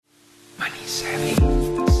This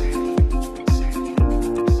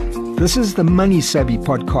is the Money Savvy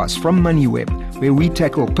podcast from MoneyWeb, where we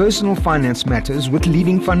tackle personal finance matters with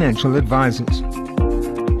leading financial advisors.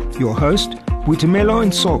 Your host, Boitumelo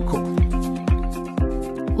Ntsoko.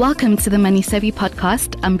 Welcome to the Money Savvy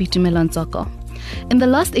podcast. I'm Boitumelo Ntsoko. In the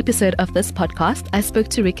last episode of this podcast, I spoke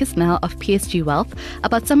to Richus Nel of PSG Wealth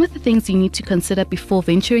about some of the things you need to consider before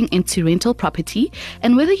venturing into rental property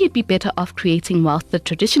and whether you'd be better off creating wealth the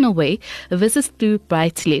traditional way versus through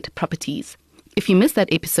buy-to-let properties. If you missed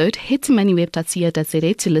that episode, head to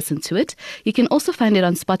moneyweb.co.za to listen to it. You can also find it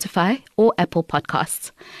on Spotify or Apple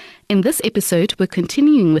Podcasts. In this episode, we're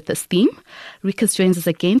continuing with this theme. Richus joins us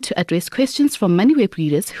again to address questions from MoneyWeb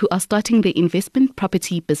readers who are starting their investment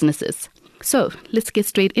property businesses. So, let's get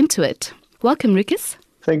straight into it. Welcome, Richus.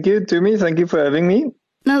 Thank you, Tumi. Thank you for having me.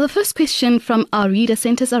 Now, the first question from our reader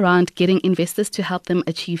centers around getting investors to help them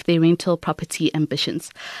achieve their rental property ambitions.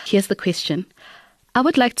 Here's the question. I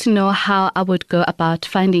would like to know how I would go about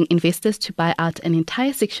finding investors to buy out an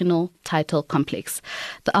entire sectional title complex.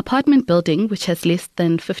 The apartment building, which has less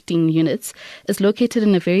than 15 units, is located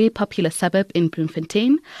in a very popular suburb in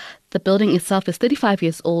Bloemfontein. The building itself is 35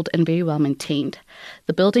 years old and very well maintained.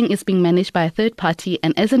 The building is being managed by a third party,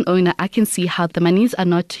 and as an owner, I can see how the monies are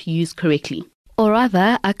not used correctly. Or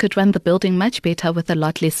rather, I could run the building much better with a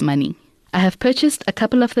lot less money. I have purchased a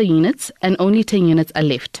couple of the units and only 10 units are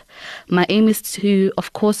left. My aim is to,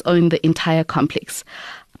 of course, own the entire complex.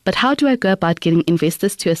 But how do I go about getting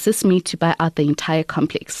investors to assist me to buy out the entire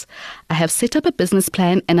complex? I have set up a business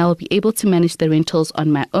plan and I will be able to manage the rentals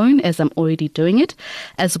on my own as I'm already doing it,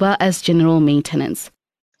 as well as general maintenance.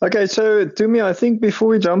 Okay, so Tumi, I think before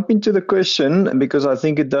we jump into the question, because I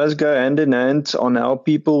think it does go hand in hand on how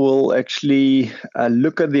people will actually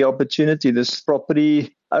look at the opportunity, this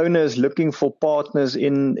property owners looking for partners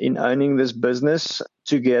in owning this business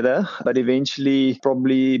together, but eventually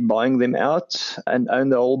probably buying them out and own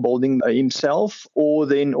the whole building himself or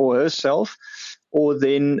herself,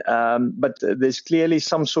 but there's clearly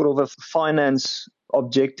some sort of a finance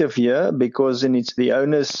objective here, because in it's the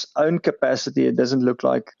owner's own capacity, it doesn't look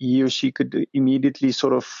like he or she could immediately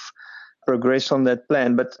sort of progress on that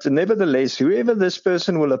plan. But nevertheless, whoever this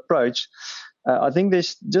person will approach, I think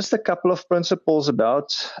there's just a couple of principles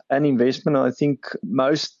about an investment I think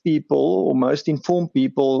most people or most informed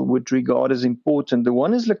people would regard as important. The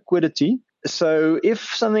one is liquidity. So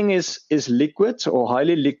if something is liquid or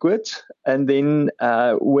highly liquid, and then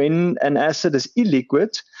when an asset is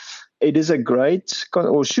illiquid, it is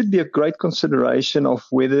should be a great consideration of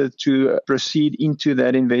whether to proceed into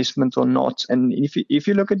that investment or not. And if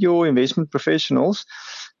you look at your investment professionals,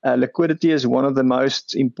 liquidity is one of the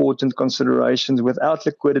most important considerations. Without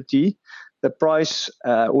liquidity, the price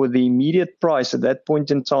or the immediate price at that point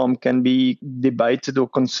in time can be debated or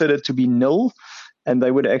considered to be nil, and they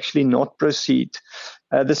would actually not proceed.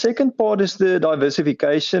 The second part is the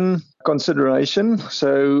diversification consideration.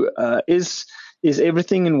 So is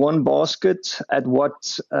everything in one basket? At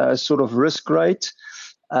what sort of risk rate?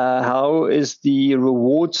 How is the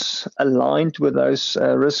rewards aligned with those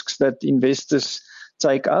risks that investors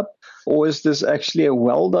take up? Or is this actually a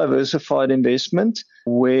well-diversified investment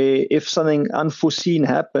where if something unforeseen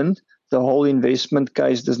happened, the whole investment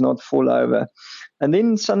case does not fall over? And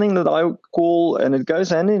then something that I call, and it goes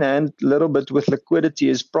hand in hand a little bit with liquidity,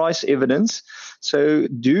 is price evidence. So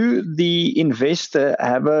do the investor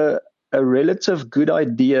have a relative good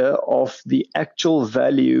idea of the actual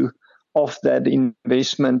value of that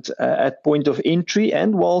investment at point of entry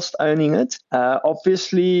and whilst owning it?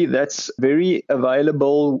 Obviously, that's very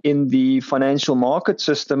available in the financial market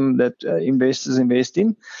system that investors invest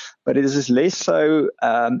in, but it is less so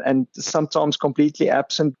and sometimes completely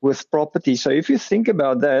absent with property. So if you think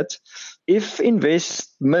about that, if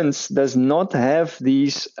investments does not have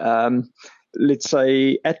these, let's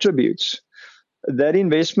say, attributes, that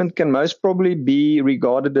investment can most probably be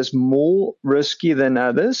regarded as more risky than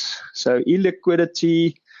others. So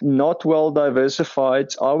illiquidity, not well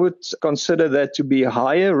diversified, I would consider that to be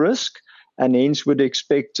higher risk and hence would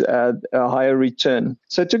expect a higher return.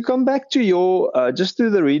 So to come back to your, just to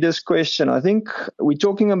the reader's question, I think we're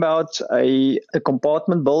talking about a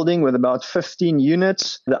compartment building with about 15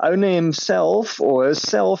 units. The owner himself or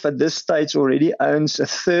herself at this stage already owns a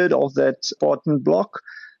third of that apartment block.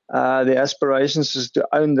 The aspirations is to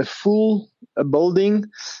own the full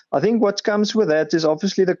building. I think what comes with that is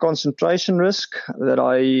obviously the concentration risk that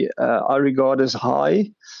I regard as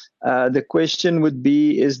high. The question would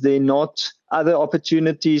be, is there not other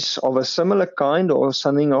opportunities of a similar kind or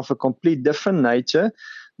something of a complete different nature,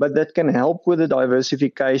 but that can help with the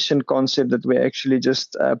diversification concept that we actually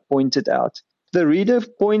just pointed out? The reader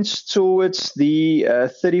points towards the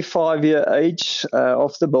 35-year age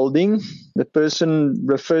of the building. The person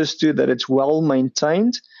refers to that it's well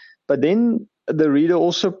maintained, but then the reader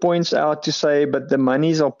also points out to say, but the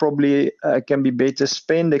monies are probably can be better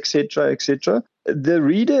spent, etc., etc. The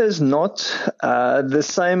reader is not the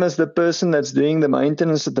same as the person that's doing the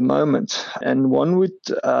maintenance at the moment, and one would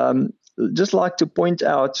just like to point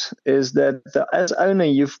out is that as owner,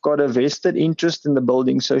 you've got a vested interest in the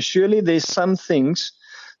building. So surely there's some things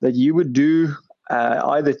that you would do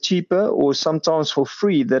either cheaper or sometimes for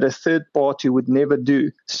free that a third party would never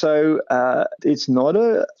do. So it's not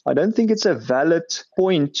I don't think it's a valid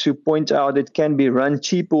point to point out it can be run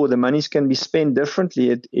cheaper or the monies can be spent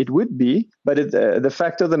differently. It would be, but the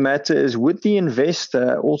fact of the matter is, would the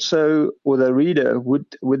investor also, or the reader,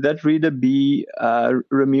 would that reader be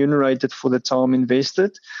remunerated for the time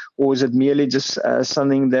invested, or is it merely just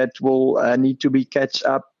something that will need to be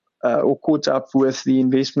caught up with the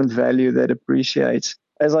investment value that appreciates?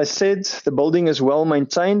 As I said, the building is well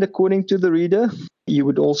maintained according to the reader. You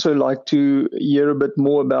would also like to hear a bit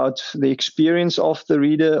more about the experience of the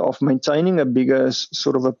reader of maintaining a bigger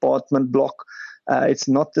sort of apartment block. It's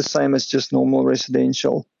not the same as just normal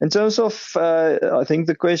residential. In terms of, I think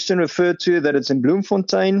the question referred to that it's in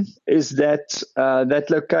Bloemfontein, is that that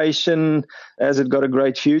location, has it got a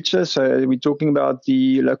great future? So we're talking about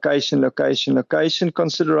the location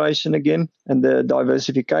consideration again, and the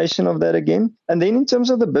diversification of that again. And then in terms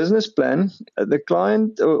of the business plan, the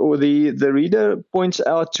client or the reader points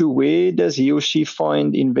out to where does he or she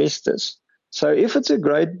find investors. So if it's a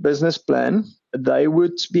great business plan, they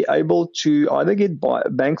would be able to either get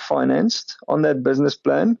bank financed on that business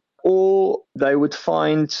plan, or they would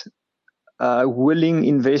find willing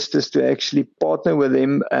investors to actually partner with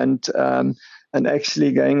them and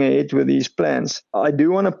actually going ahead with these plans. I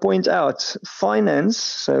do want to point out finance,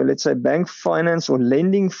 so let's say bank finance or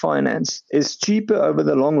lending finance, is cheaper over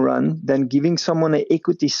the long run than giving someone an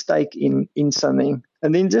equity stake in something.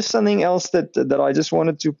 And then just something else that I just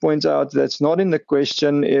wanted to point out that's not in the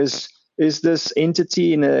question is this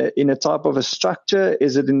entity in a type of a structure?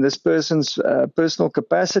 Is it in this person's personal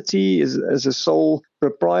capacity? Is a sole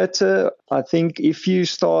proprietor? I think if you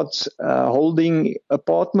start holding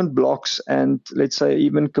apartment blocks and let's say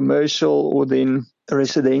even commercial or then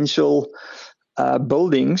residential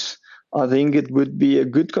buildings, I think it would be a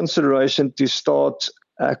good consideration to start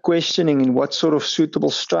questioning in what sort of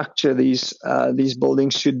suitable structure these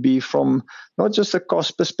buildings should be, from not just a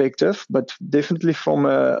cost perspective, but definitely from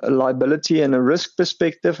a liability and a risk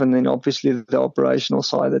perspective, and then obviously the operational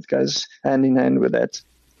side that goes hand in hand with that.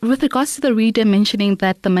 With regards to the reader mentioning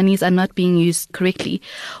that the monies are not being used correctly,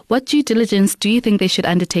 what due diligence do you think they should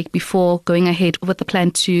undertake before going ahead with the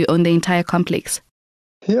plan to own the entire complex?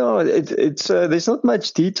 Yeah, it's there's not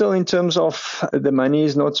much detail in terms of the money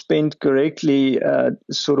is not spent correctly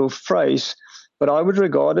sort of phrase, but I would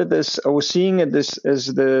regard it as, or seeing it as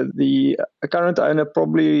the current owner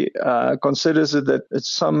probably considers it that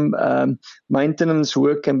some maintenance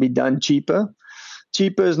work can be done cheaper.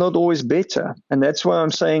 Cheaper is not always better. And that's why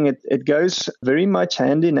I'm saying it goes very much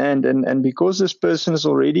hand in hand. And because this person has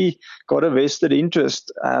already got a vested interest,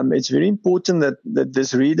 it's very important that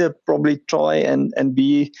this reader probably try and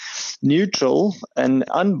be neutral and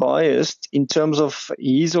unbiased in terms of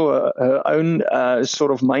his or her own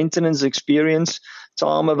sort of maintenance experience,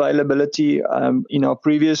 time availability. In our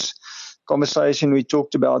previous conversation, we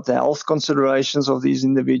talked about the health considerations of these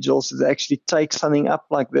individuals that actually take something up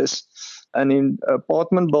like this. And in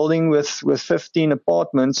apartment building with 15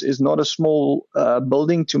 apartments is not a small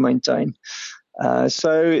building to maintain.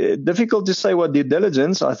 So difficult to say what due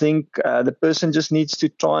diligence. I think the person just needs to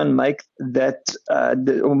try and make that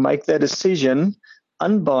decision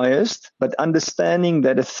unbiased, but understanding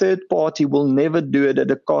that a third party will never do it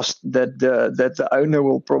at a cost that the owner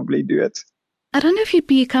will probably do it. I don't know if you'd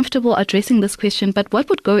be comfortable addressing this question, but what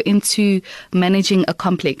would go into managing a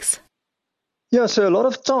complex? Yeah, so a lot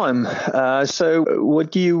of time. So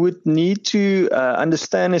what you would need to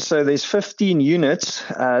understand is, so there's 15 units.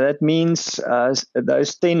 That means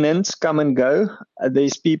those tenants come and go.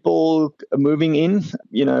 There's people moving in,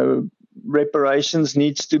 reparations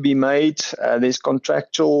needs to be made. There's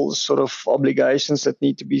contractual sort of obligations that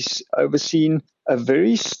need to be overseen. A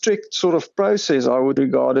very strict sort of process I would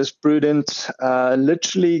regard as prudent,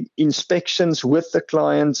 literally inspections with the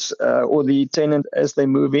clients or the tenant as they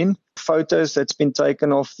move in, photos that's been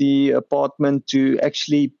taken of the apartment to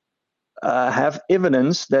actually have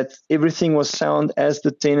evidence that everything was sound as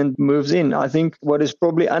the tenant moves in. I think what is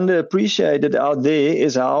probably underappreciated out there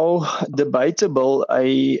is how debatable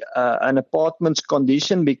an apartment's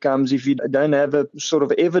condition becomes if you don't have a sort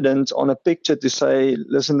of evidence on a picture to say,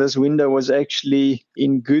 listen, this window was actually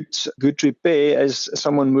in good repair as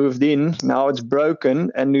someone moved in. Now it's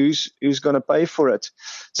broken, and who's going to pay for it?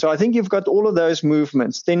 So I think you've got all of those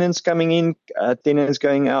movements: tenants coming in, tenants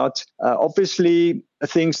going out. Obviously,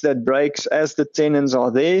 things that breaks as the tenants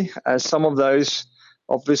are there. Some of those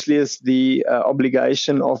obviously is the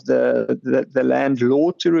obligation of the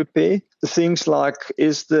landlord to repair. The things like,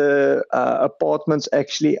 is the apartments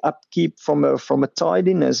actually upkeep from a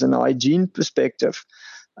tidiness and hygiene perspective?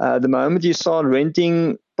 The moment you start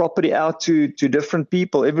renting property out to different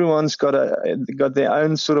people, everyone's got their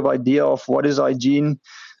own sort of idea of what is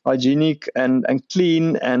hygienic and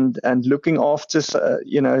clean and looking after,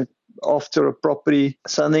 after a property.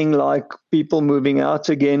 Something like people moving out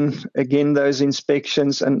again, those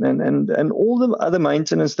inspections and all the other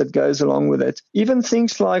maintenance that goes along with it. Even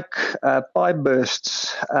things like pipe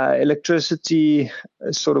bursts, electricity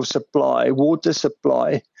sort of supply, water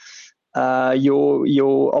supply,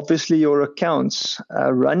 your accounts,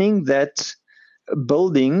 running that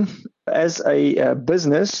building as a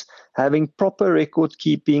business, having proper record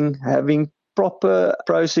keeping, having proper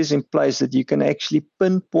process in place that you can actually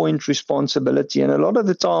pinpoint responsibility. And a lot of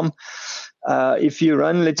the time, if you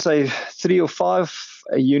run, let's say, 3 or 5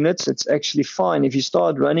 units, it's actually fine. If you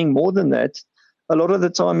start running more than that, a lot of the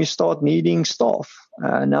time you start needing staff.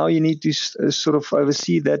 Now you need to sort of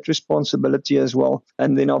oversee that responsibility as well.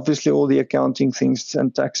 And then obviously all the accounting things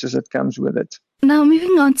and taxes that comes with it. Now,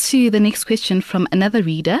 moving on to the next question from another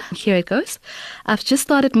reader. Here it goes. I've just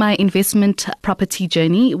started my investment property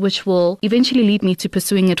journey, which will eventually lead me to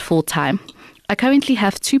pursuing it full time. I currently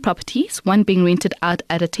have 2 properties, one being rented out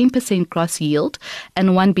at a 10% gross yield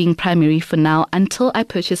and one being primary for now until I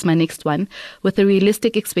purchase my next one, with a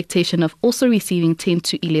realistic expectation of also receiving 10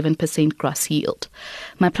 to 11% gross yield.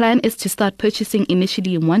 My plan is to start purchasing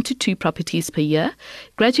initially 1 to 2 properties per year,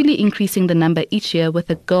 gradually increasing the number each year with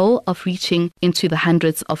a goal of reaching into the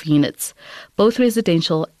hundreds of units, both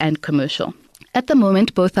residential and commercial. At the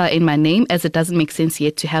moment, both are in my name, as it doesn't make sense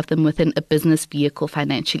yet to have them within a business vehicle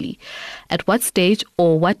financially. At what stage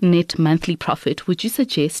or what net monthly profit would you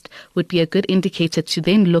suggest would be a good indicator to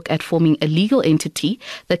then look at forming a legal entity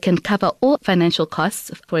that can cover all financial costs,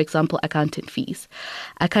 for example, accountant fees?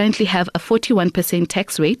 I currently have a 41%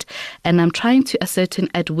 tax rate, and I'm trying to ascertain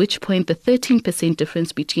at which point the 13%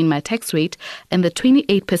 difference between my tax rate and the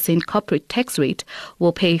 28% corporate tax rate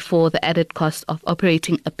will pay for the added cost of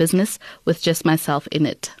operating a business with just myself in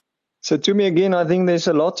it. So to me, again, I think there's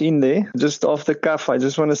a lot in there. Just off the cuff, I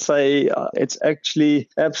just want to say it's actually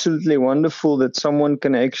absolutely wonderful that someone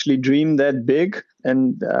can actually dream that big.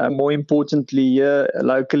 And more importantly, here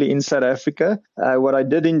locally in South Africa, what I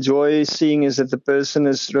did enjoy seeing is that the person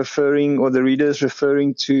is referring, or the reader is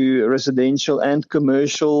referring to residential and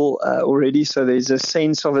commercial already. So there's a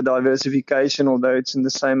sense of a diversification, although it's in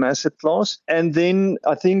the same asset class. And then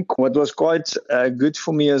I think what was quite good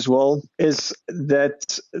for me as well is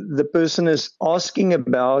that the person is asking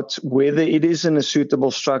about whether it is in a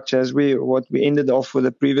suitable structure. As what we ended off with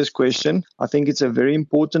the previous question, I think it's a very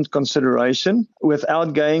important consideration.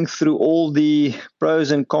 Without going through all the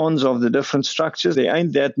pros and cons of the different structures, there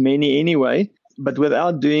ain't that many anyway. But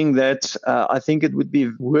without doing that, I think it would be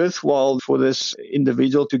worthwhile for this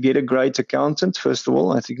individual to get a great accountant. First of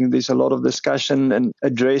all, I think there's a lot of discussion and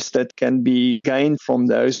address that can be gained from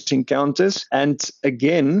those encounters. And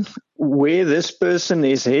again, where this person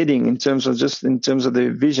is heading in terms of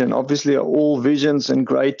their vision. Obviously, all visions and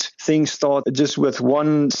great things start just with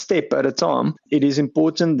one step at a time. It is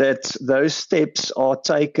important that those steps are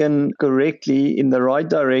taken correctly in the right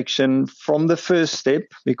direction from the first step,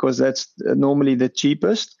 because that's normally the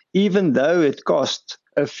cheapest, even though it costs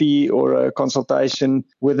a fee or a consultation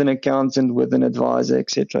with an accountant, with an advisor,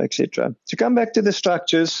 etc., etc. To come back to the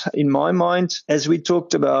structures, in my mind, as we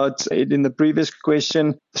talked about it in the previous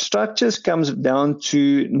question, structures comes down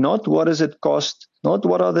to not what does it cost, not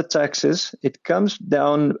what are the taxes. It comes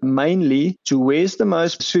down mainly to where's the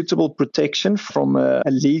most suitable protection from a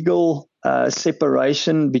legal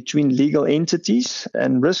separation between legal entities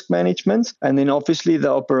and risk management. And then obviously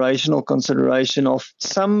the operational consideration of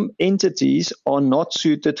some entities are not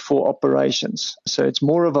suited for operations. So it's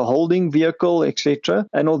more of a holding vehicle, etc.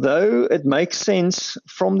 And although it makes sense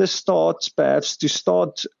from the start, perhaps to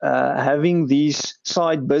start having these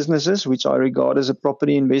side businesses, which I regard as a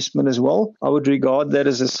property investment as well, I would regard that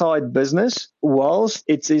as a side business. Whilst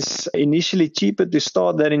it is initially cheaper to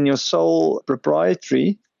start that in your sole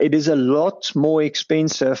proprietary, it is a lot more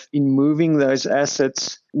expensive in moving those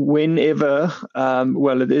assets whenever,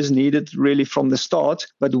 it is needed really from the start,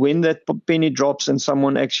 but when that penny drops and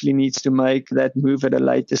someone actually needs to make that move at a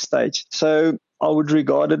later stage. So I would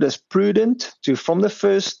regard it as prudent to, from the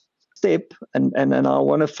first step, and I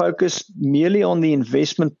want to focus merely on the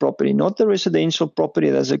investment property, not the residential property.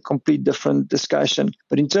 That's a complete different discussion.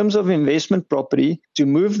 But in terms of investment property, to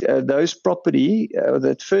move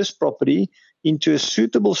that first property into a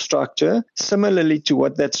suitable structure, similarly to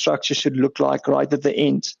what that structure should look like right at the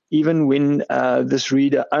end, even when this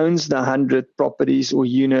reader owns the 100 properties or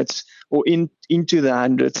units or into the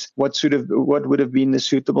hundreds, what would have been the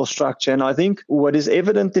suitable structure. And I think what is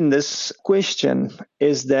evident in this question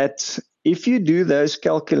is that if you do those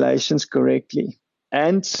calculations correctly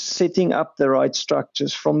and setting up the right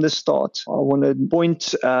structures from the start, I want to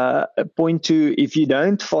point to, if you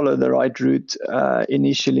don't follow the right route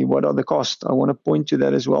initially, what are the costs? I want to point to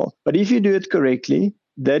that as well. But if you do it correctly,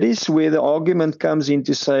 that is where the argument comes in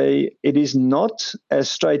to say it is not as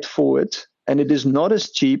straightforward and it is not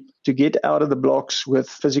as cheap to get out of the blocks with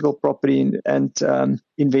physical property and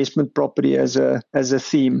investment property as a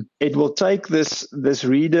theme. It will take this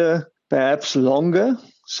reader perhaps longer.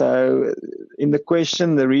 So in the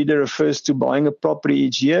question, the reader refers to buying a property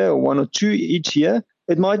each year or one or two each year.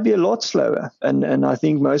 It might be a lot slower. And I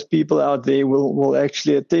think most people out there will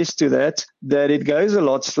actually attest to that it goes a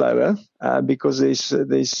lot slower because there's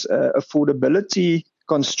affordability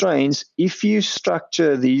constraints if you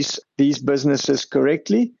structure these businesses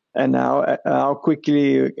correctly, and how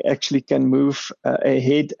quickly you actually can move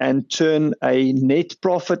ahead and turn a net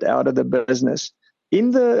profit out of the business.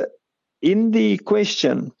 In the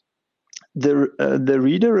question, the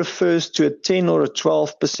reader refers to a 10 or a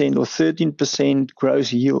 12% or 13%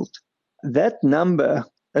 gross yield. That number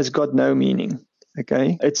has got no meaning.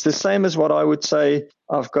 Okay, it's the same as what I would say.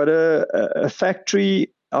 I've got a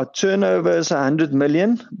factory. Our turnover is 100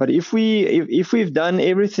 million, but if we've done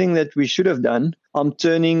everything that we should have done, I'm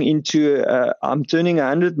turning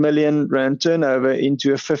 100 million rand turnover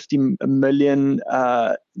into a 50 million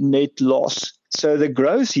net loss. So the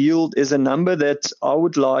gross yield is a number that I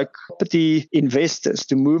would like property investors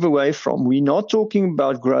to move away from. We're not talking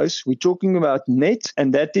about gross, we're talking about net,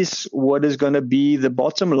 and that is what is going to be the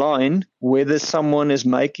bottom line, whether someone is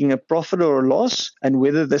making a profit or a loss and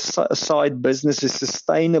whether the side business is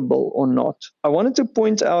sustainable or not. I wanted to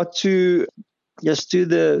point out to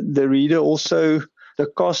the reader also the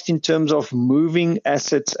cost in terms of moving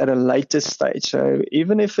assets at a later stage. So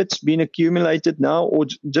even if it's been accumulated now or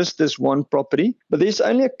just this one property, but there's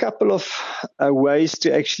only a couple of ways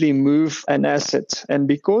to actually move an asset. And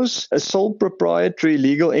because a sole proprietary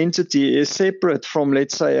legal entity is separate from,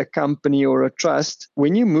 let's say, a company or a trust,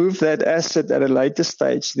 when you move that asset at a later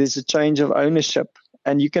stage, there's a change of ownership.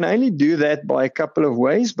 And you can only do that by a couple of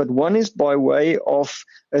ways, but one is by way of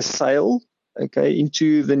a sale, okay,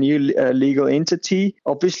 into the new legal entity.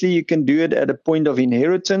 Obviously, you can do it at a point of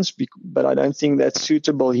inheritance, but I don't think that's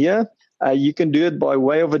suitable here. You can do it by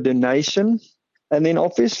way of a donation. And then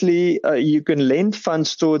obviously, you can lend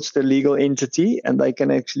funds towards the legal entity and they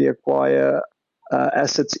can actually acquire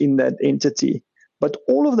assets in that entity. But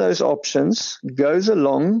all of those options goes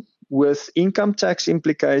along with income tax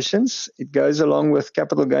implications. It goes along with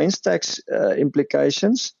capital gains tax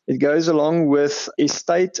implications. It goes along with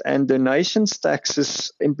estate and donations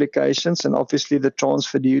taxes implications, and obviously the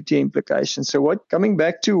transfer duty implications. So coming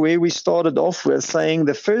back to where we started off with, saying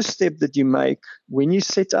the first step that you make when you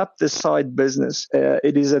set up the side business,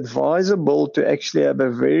 it is advisable to actually have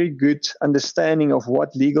a very good understanding of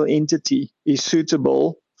what legal entity is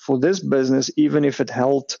suitable for this business, even if it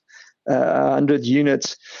held 100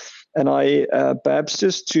 units. And I perhaps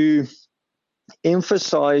just to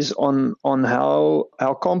emphasize on how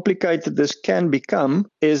complicated this can become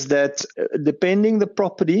is that depending the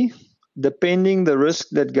property, depending the risk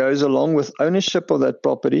that goes along with ownership of that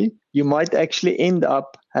property, you might actually end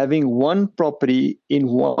up having one property in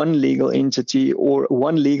one legal entity or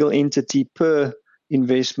one legal entity per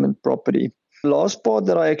investment property. The last part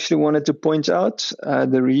that I actually wanted to point out,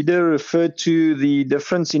 the reader referred to the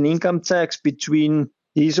difference in income tax between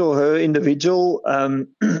his or her individual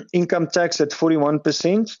income tax at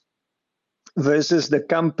 41% versus the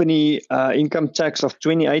company income tax of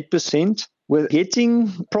 28%. With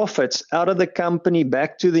getting profits out of the company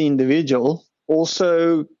back to the individual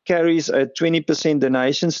also carries a 20%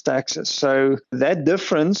 donations taxes. So that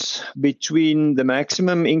difference between the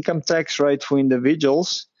maximum income tax rate for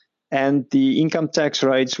individuals and the income tax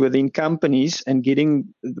rates within companies and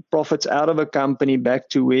getting the profits out of a company back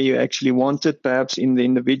to where you actually want it, perhaps in the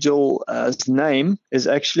individual's name, is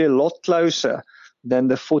actually a lot closer than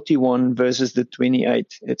the 41 versus the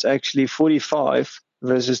 28. It's actually 45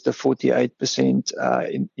 versus the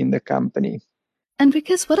 48% in the company. And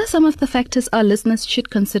Richus, what are some of the factors our listeners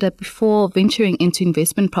should consider before venturing into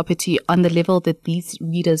investment property on the level that these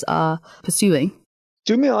readers are pursuing?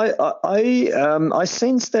 To me, I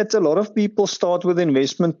sense that a lot of people start with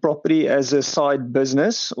investment property as a side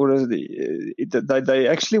business, or they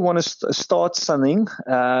actually want to start something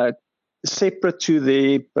separate to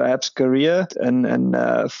their perhaps career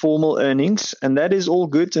and formal earnings, and that is all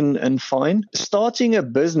good and fine. Starting a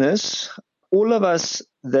business, all of us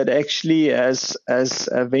that actually as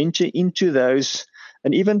venture into those,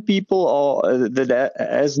 and even people that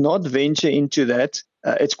has not venture into that,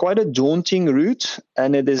 it's quite a daunting route,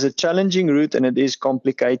 and it is a challenging route, and it is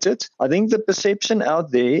complicated. I think the perception out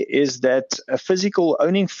there is that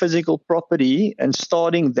owning physical property and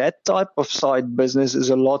starting that type of side business is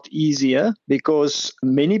a lot easier, because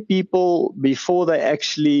many people, before they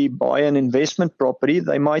actually buy an investment property,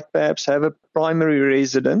 they might perhaps have a primary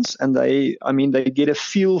residence, and they get a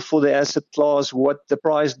feel for the asset class, what the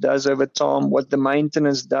price does over time, what the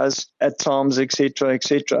maintenance does at times, etc.,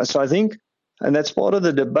 etc. So I think, and that's part of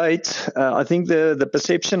the debate. I think the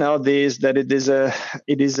perception out there is that it is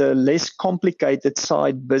a less complicated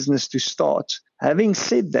side business to start. Having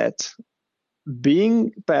said that,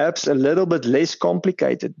 being perhaps a little bit less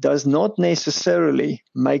complicated does not necessarily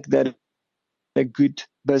make that a good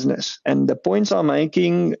business. And the points I'm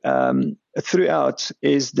making throughout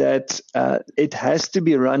is that it has to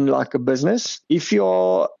be run like a business. If you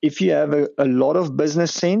have a lot of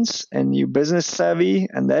business sense and you're business savvy,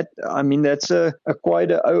 and that's a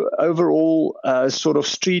quite a overall sort of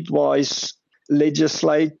streetwise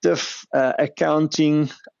legislative, accounting,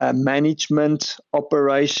 management,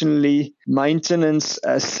 operationally, maintenance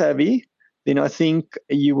savvy, then I think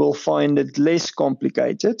you will find it less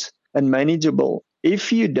complicated and manageable.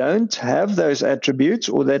 If you don't have those attributes,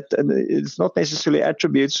 or that it's not necessarily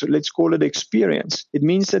attributes, let's call it experience, it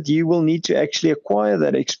means that you will need to actually acquire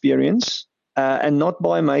that experience and not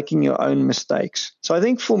by making your own mistakes. So I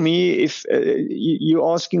think for me, if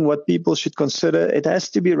you're asking what people should consider, it has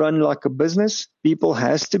to be run like a business. People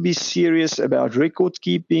has to be serious about record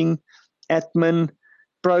keeping, admin,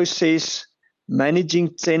 process, managing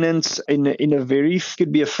tenants in a very,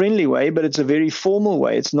 could be a friendly way, but it's a very formal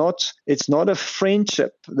way. It's not a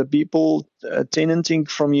friendship. The people tenanting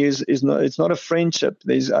from you it's not a friendship.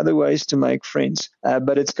 There's other ways to make friends,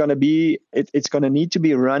 but it's going to need to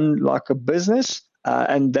be run like a business.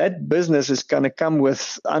 And that business is going to come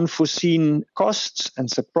with unforeseen costs and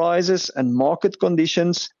surprises and market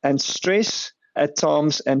conditions and stress at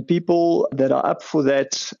times, and people that are up for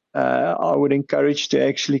that, I would encourage to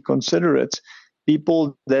actually consider it.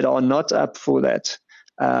 People that are not up for that,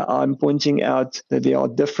 I'm pointing out that there are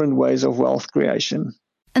different ways of wealth creation.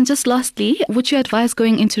 And just lastly, would you advise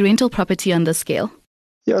going into rental property on this scale?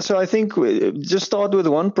 Yeah, so I think just start with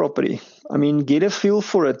one property. I mean, get a feel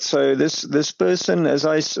for it. So this person, as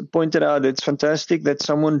I pointed out, it's fantastic that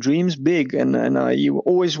someone dreams big, and you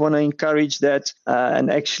always want to encourage that.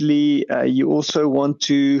 And actually, you also want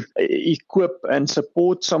to equip and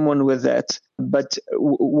support someone with that. But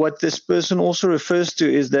what this person also refers to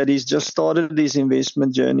is that he's just started his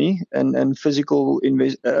investment journey and physical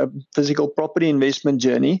property investment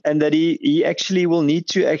journey, and that he actually will need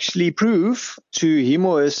to actually prove to him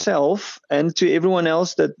or herself and to everyone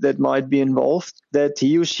else that might be involved that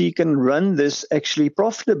he or she can run this actually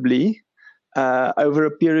profitably over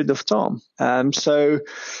a period of time. So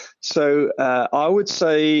I would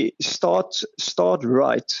say start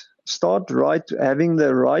right. Start right, having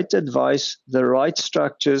the right advice, the right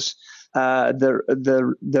structures,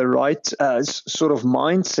 the right sort of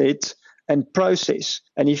mindset and process.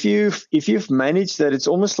 And if you've managed that, it's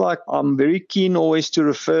almost like I'm very keen always to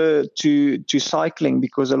refer to cycling,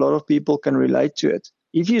 because a lot of people can relate to it.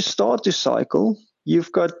 If you start to cycle,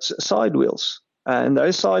 you've got side wheels. And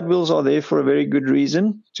those side wheels are there for a very good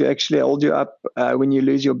reason, to actually hold you up when you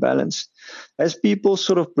lose your balance. As people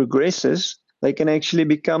sort of progresses, they can actually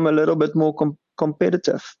become a little bit more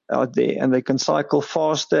competitive out there, and they can cycle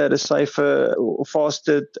faster at a safer or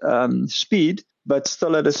faster speed, but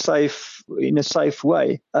still in a safe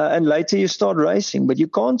way. And later you start racing, but you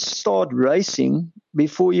can't start racing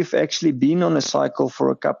before you've actually been on a cycle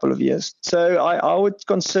for a couple of years. So I would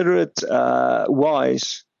consider it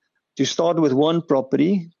wise to start with one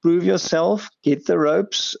property, prove yourself, get the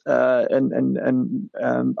ropes, and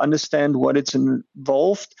understand what it's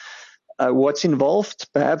involved. what's involved.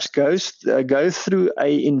 Perhaps go through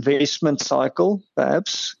a investment cycle,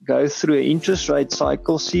 perhaps go through an interest rate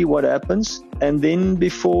cycle, see what happens, and then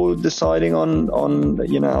before deciding on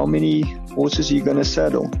how many horses you're going to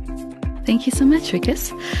saddle. Thank you so much,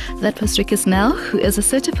 Richus. That was Richus Nel, who is a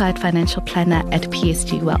certified financial planner at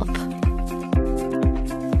PSG Wealth.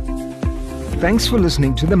 Thanks for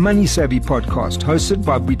listening to the Money Savvy podcast hosted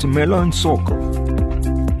by Boitumelo and Soko.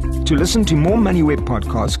 To listen to more MoneyWeb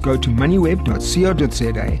podcasts, go to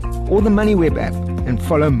moneyweb.co.za or the MoneyWeb app and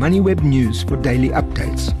follow MoneyWeb News for daily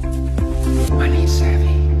updates. Money Savvy.